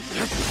 Nice.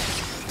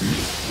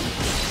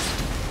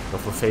 Go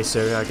for face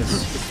area, I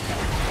guess.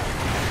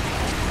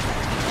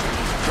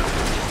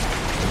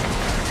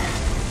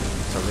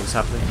 Something's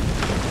happening.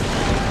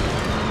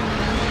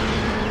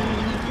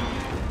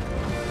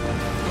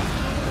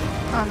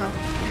 Oh no.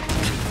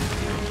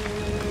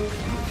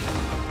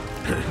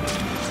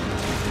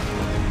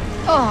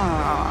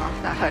 Oh,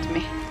 that hurt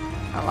me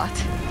a lot.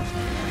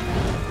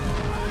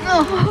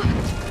 No!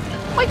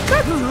 My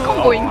god, it's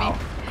comboing me!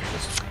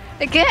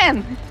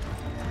 Again!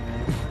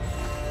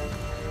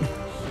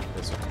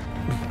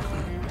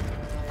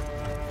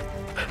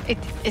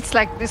 It's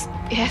like this,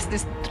 it has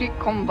this 3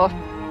 combo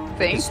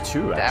thing. It's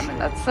 2 Damn actually. it,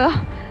 that's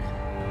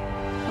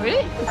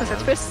really? Because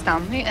at first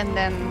stunned me and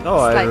then Oh,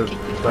 I slide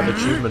kicked me got an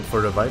twice. achievement for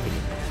reviving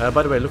it.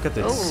 By the way, look at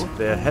this. Oh.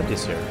 The head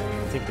is here.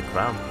 I think the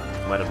crown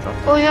might have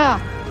dropped. Oh yeah,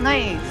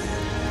 nice.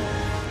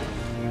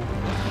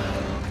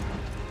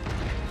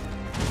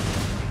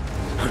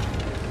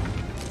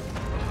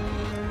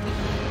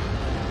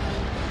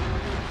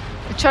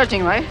 You're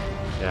charging, right?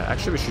 Yeah,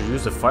 actually we should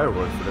use the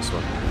firework for this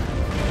one.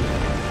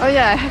 Oh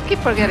yeah, I keep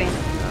forgetting.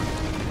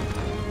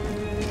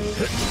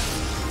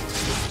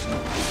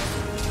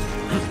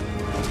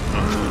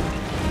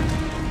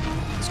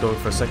 It's going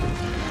for a second.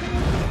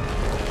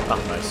 Ah,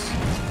 nice.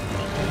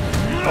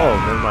 Oh,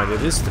 never mind,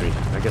 it is 3.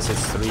 I guess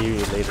it's 3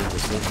 later in the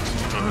scene.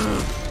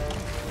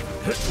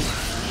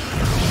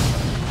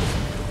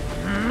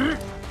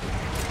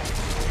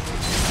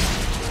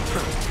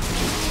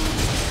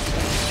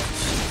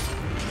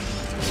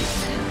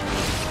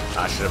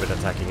 I should have been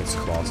attacking its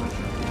claws.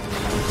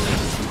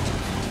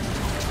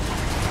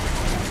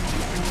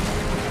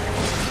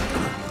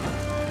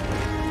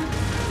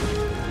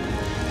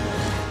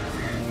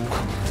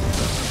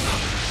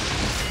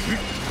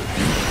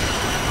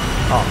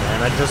 Oh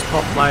man, I just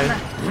popped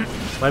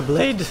my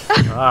blade.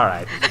 All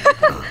right.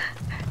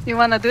 You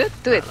wanna do it?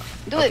 Do it.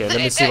 Do it. Okay, Do let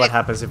me it, see do what it.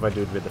 happens if I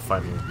do it with the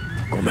final.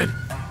 Come in.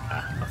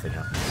 Ah, nothing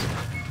happens.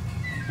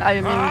 I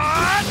mean,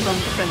 from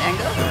different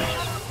angle.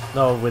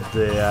 No, with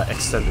the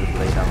extended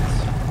blade out.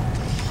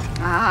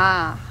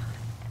 Ah.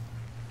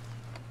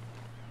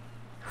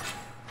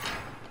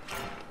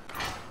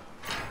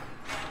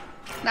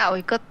 Now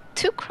we got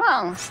 2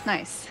 crowns.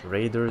 Nice.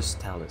 Raider's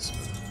Talisman.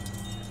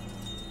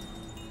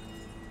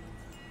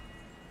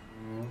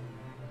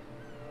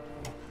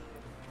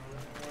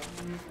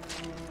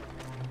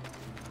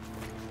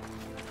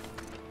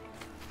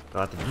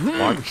 Got the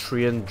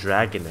Bartrian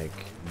Dragon Egg.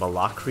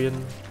 Balacrian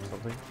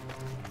something?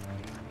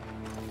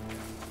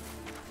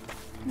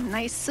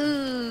 Nice.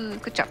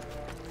 Good job.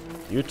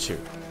 You too.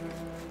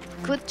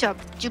 Good job.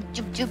 Jup,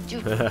 jup, jup,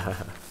 jup.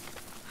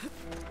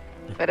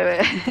 By the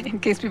way, in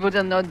case people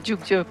don't know,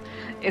 Jup Jup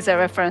is a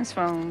reference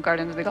from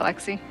Guardians of the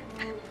Galaxy.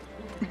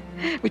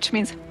 Which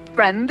means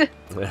friend,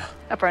 Yeah.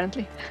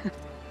 apparently.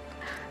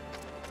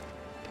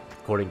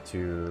 According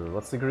to...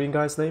 what's the green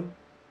guy's name?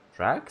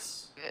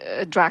 Drax?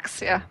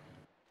 Drax, yeah.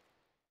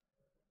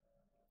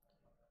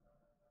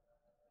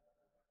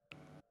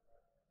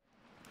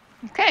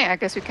 Okay, I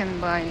guess we can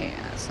buy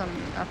some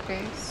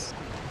upgrades.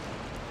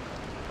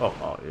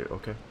 Oh, yeah,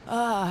 okay.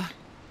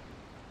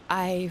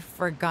 I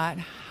forgot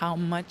how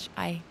much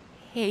I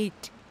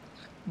hate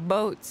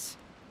boats.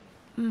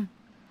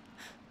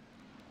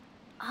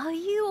 Are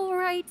you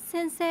alright,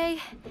 Sensei?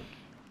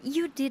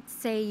 You did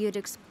say you'd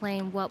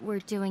explain what we're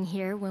doing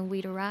here when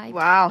we'd arrived.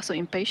 Wow, so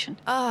impatient.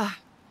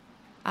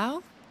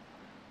 I'll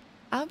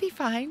be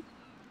fine.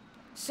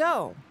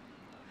 So,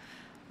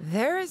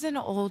 there is an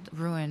old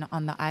ruin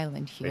on the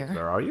island Wait, here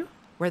where are you?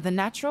 where the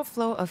natural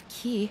flow of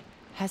ki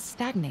has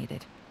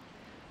stagnated.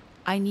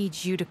 I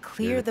need you to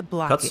clear the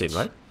blockage. Cutscene,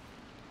 right?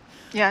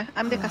 Yeah,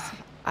 I'm the cousin.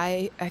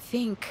 I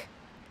think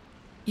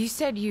you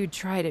said you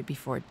tried it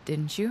before,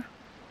 didn't you?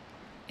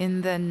 In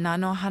the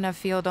Nanohana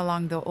field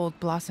along the old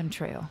Blossom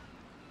Trail.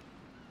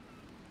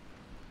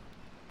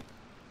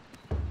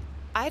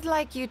 I'd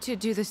like you to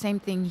do the same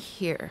thing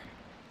here.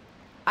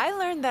 I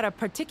learned that a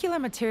particular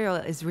material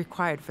is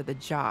required for the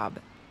job,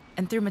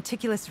 and through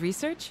meticulous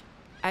research,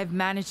 I've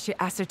managed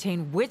to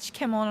ascertain which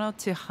kemono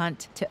to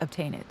hunt to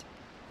obtain it.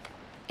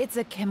 It's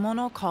a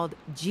kemono called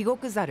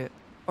Jigokuzaru,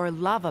 or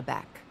lava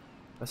back.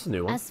 That's a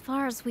new one. As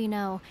far as we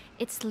know,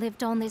 it's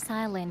lived on this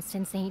island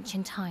since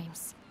ancient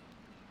times.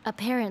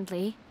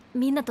 Apparently,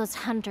 Minato's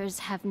hunters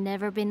have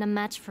never been a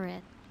match for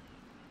it.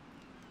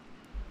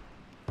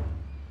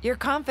 Your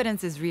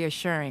confidence is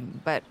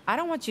reassuring, but I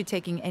don't want you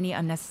taking any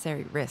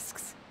unnecessary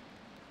risks.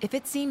 If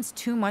it seems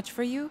too much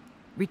for you,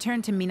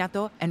 return to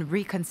Minato and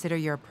reconsider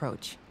your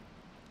approach.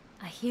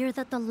 I hear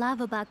that the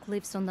lavaback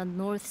lives on the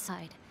north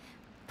side,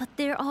 but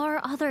there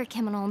are other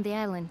kemono on the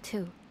island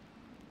too.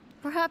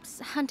 Perhaps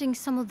hunting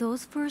some of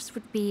those first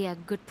would be a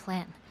good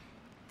plan.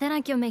 Then I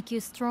can make you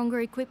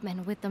stronger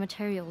equipment with the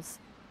materials.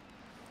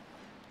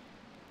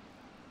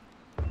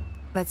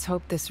 Let's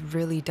hope this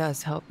really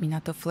does help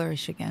Minato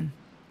flourish again.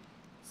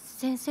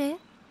 Sensei?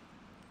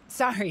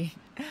 Sorry,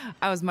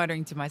 I was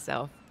muttering to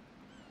myself.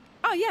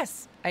 Oh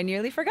yes, I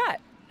nearly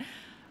forgot.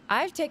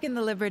 I've taken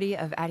the liberty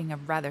of adding a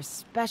rather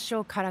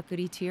special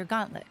karakuri to your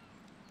gauntlet.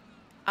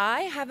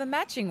 I have a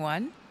matching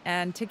one,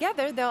 and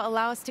together they'll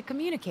allow us to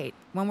communicate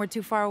when we're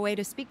too far away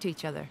to speak to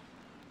each other.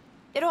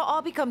 It'll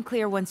all become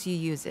clear once you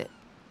use it.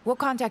 We'll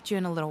contact you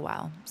in a little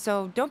while,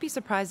 so don't be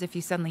surprised if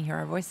you suddenly hear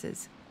our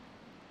voices.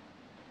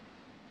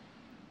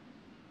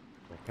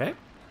 Okay.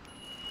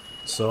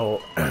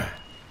 So,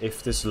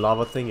 if this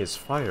lava thing is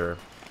fire...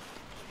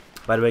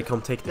 By the way,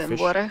 come take the Then fish.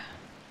 water.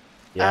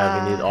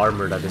 Yeah, we need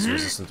armor that is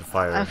resistant to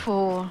fire. I'm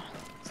full.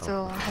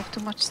 Still have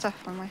too much stuff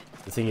on my...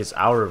 The thing is,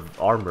 our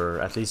armor,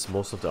 at least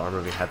most of the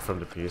armor we had from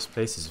the previous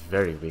place, is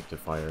very weak to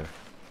fire.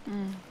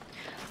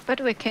 By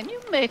the way, can you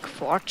make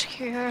forge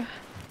here?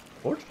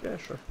 Forge? Yeah,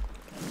 sure.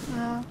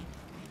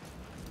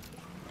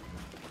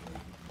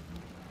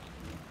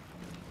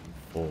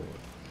 Forge.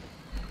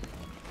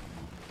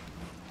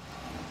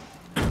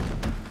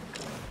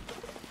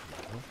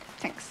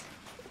 Thanks.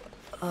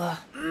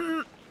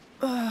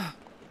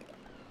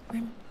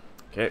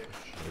 Okay,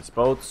 it's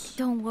boats.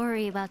 Don't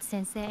worry about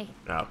Sensei.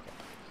 Okay.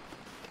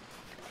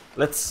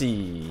 Let's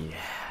see.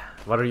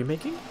 What are you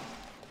making?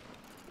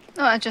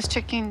 No, I'm just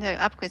checking the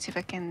upgrades if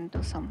I can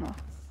do some more.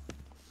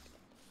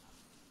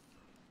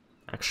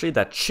 Actually,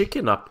 that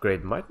chicken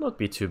upgrade might not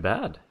be too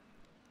bad.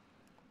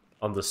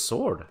 On the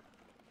sword.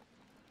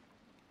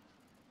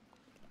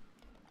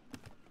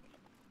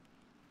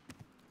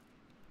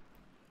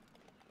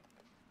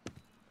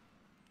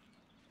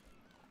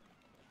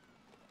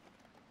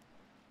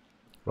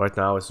 Right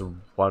now it's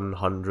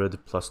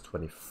 100 plus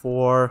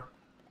 24.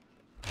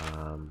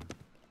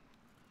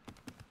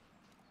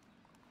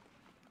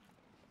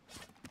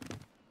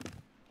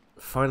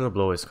 Final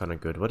blow is kind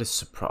of good. What is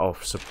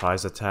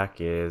surprise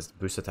attack is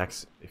boost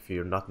attacks if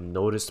you're not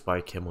noticed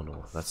by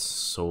Kemono. That's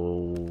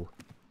so...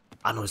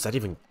 I don't know, is that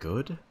even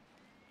good?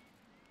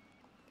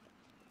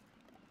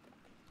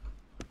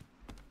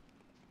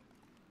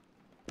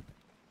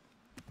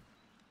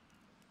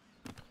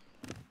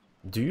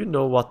 Do you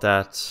know what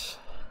that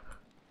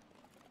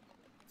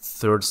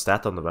third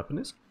stat on the weapon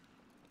is?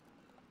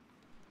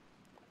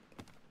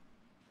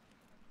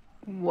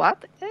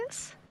 What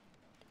is?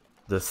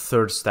 The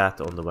third stat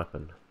on the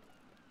weapon.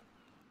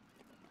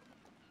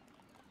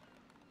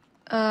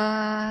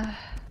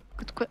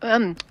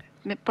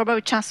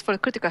 Probably chance for a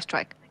critical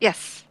strike.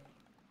 Yes.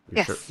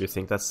 You sure, you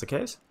think that's the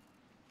case?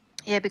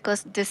 Yeah,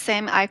 because the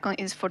same icon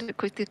is for the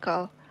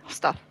critical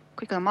stuff.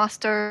 Critical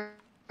master.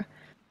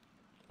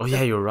 Oh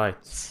yeah, you're right.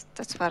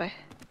 That's what I...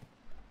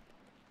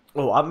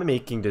 Oh, I'm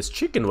making this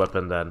chicken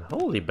weapon then.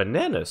 Holy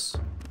bananas.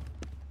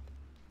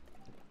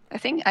 I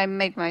think I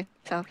made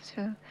myself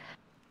too.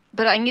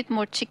 But I need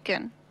more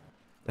chicken.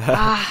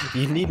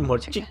 You need more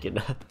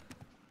chicken.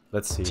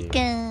 Let's see.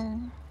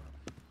 Chicken.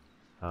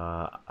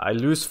 I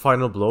lose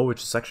final blow,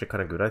 which is actually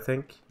kind of good, I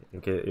think.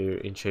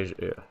 In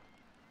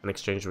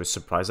exchange with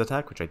surprise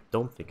attack, which I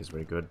don't think is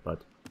very good,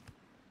 but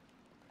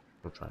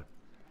we'll try.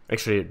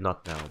 Actually,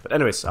 not now. But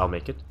anyways, I'll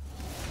make it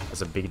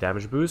as a big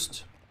damage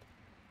boost.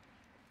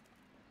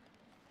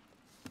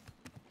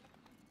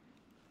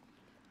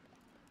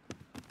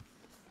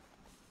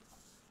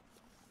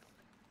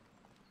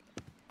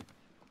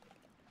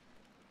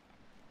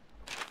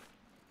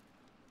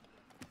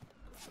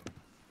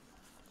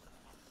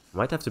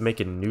 Might have to make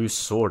a new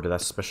sword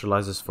that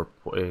specializes for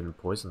in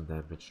poison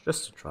damage,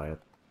 just to try it.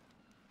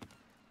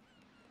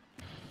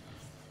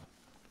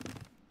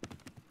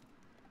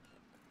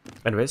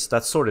 Anyways,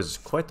 that sword is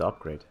quite the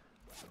upgrade.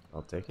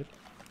 I'll take it.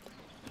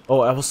 Oh,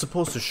 I was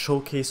supposed to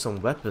showcase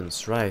some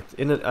weapons, right?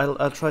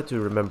 I'll try to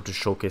remember to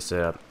showcase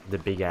the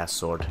big ass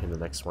sword in the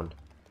next one.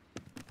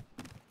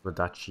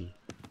 Wadachi.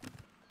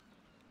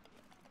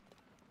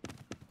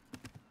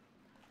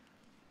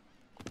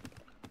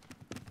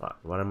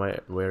 What am I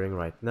wearing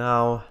right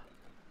now?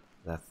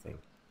 That thing.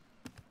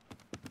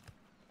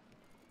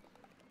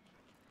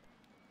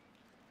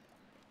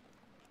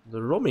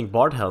 The roaming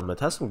bard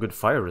helmet has some good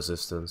fire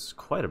resistance,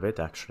 quite a bit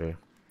actually.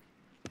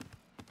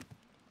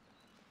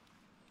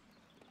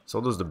 So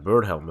does the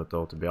bird helmet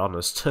though, to be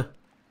honest.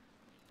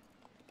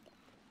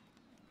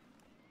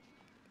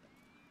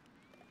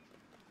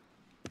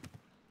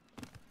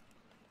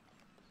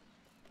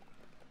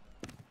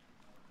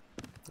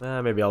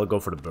 Maybe I'll go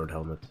for the bird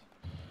helmet.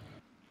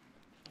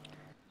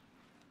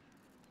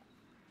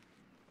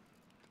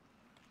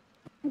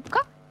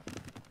 Okay.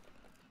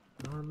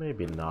 Or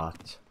maybe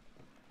not.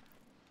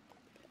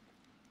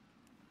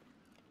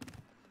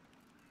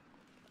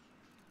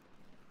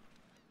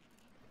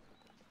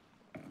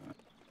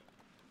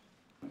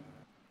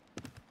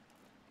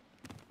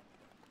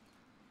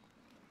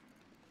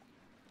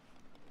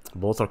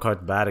 Both are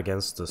quite bad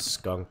against the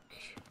skunk.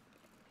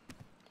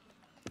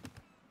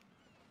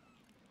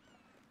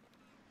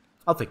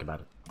 I'll think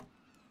about it.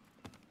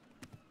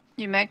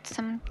 You made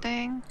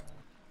something?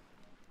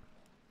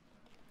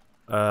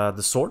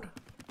 The sword?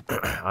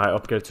 I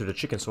upgraded to the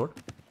chicken sword.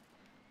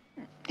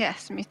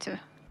 Yes, me too.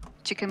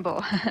 Chicken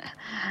ball.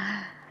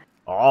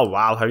 Oh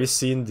wow, have you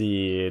seen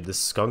the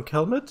skunk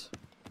helmet?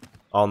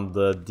 On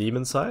the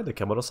demon side, the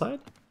Kemono side?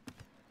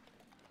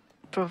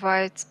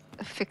 Provides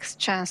a fixed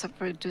chance of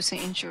reducing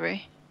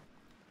injury.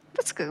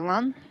 That's a good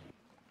one.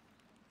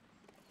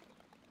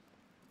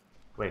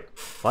 Wait,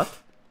 what?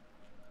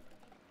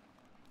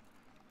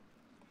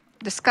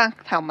 The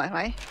skunk helmet,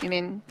 right? You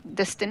mean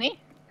Destiny?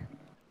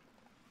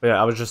 Yeah,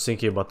 I was just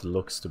thinking about the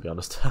looks, to be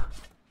honest.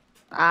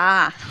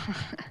 Ah.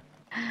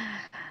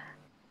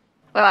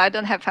 Well, I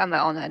don't have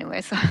helmet on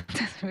anyway, so it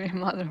doesn't really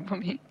matter for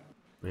me.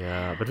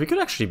 Yeah, but we could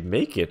actually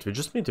make it. We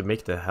just need to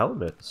make the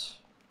helmet.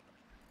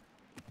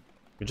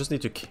 We just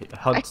need to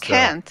hunt. I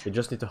can't. We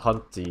just need to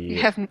hunt the.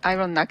 You have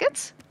iron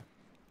nuggets?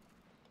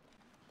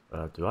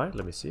 Do I?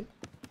 Let me see.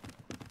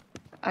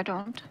 I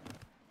don't.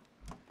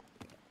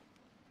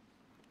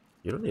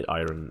 You don't need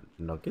iron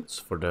nuggets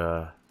for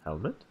the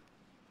helmet.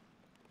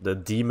 The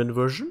demon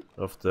version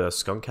of the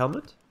skunk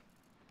helmet.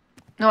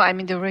 No, I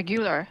mean the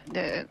regular,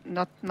 the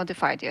not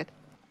modified yet.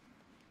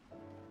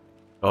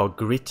 Oh,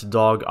 grit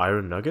dog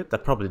iron nugget.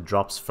 That probably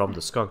drops from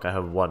the skunk. I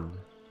have one.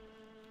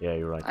 Yeah,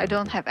 you're right. I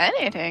don't have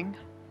anything.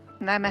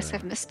 I must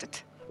have missed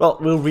it. Well,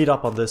 we'll read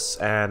up on this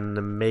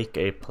and make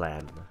a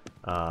plan.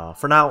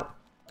 For now,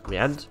 we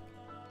end.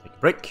 Take a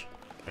break.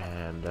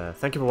 And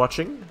thank you for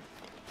watching.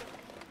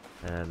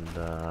 And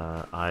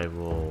I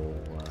will...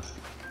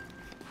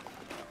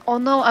 Oh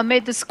no, I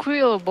made the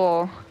squirrel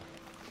ball.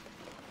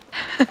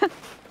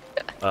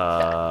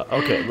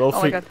 okay,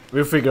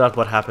 we'll figure out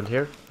what happened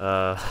here.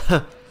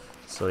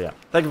 So yeah,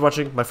 thank you for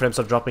watching. My frames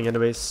are dropping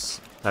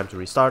anyways. Time to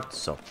restart,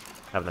 so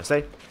have a nice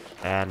day.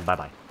 And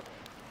bye-bye.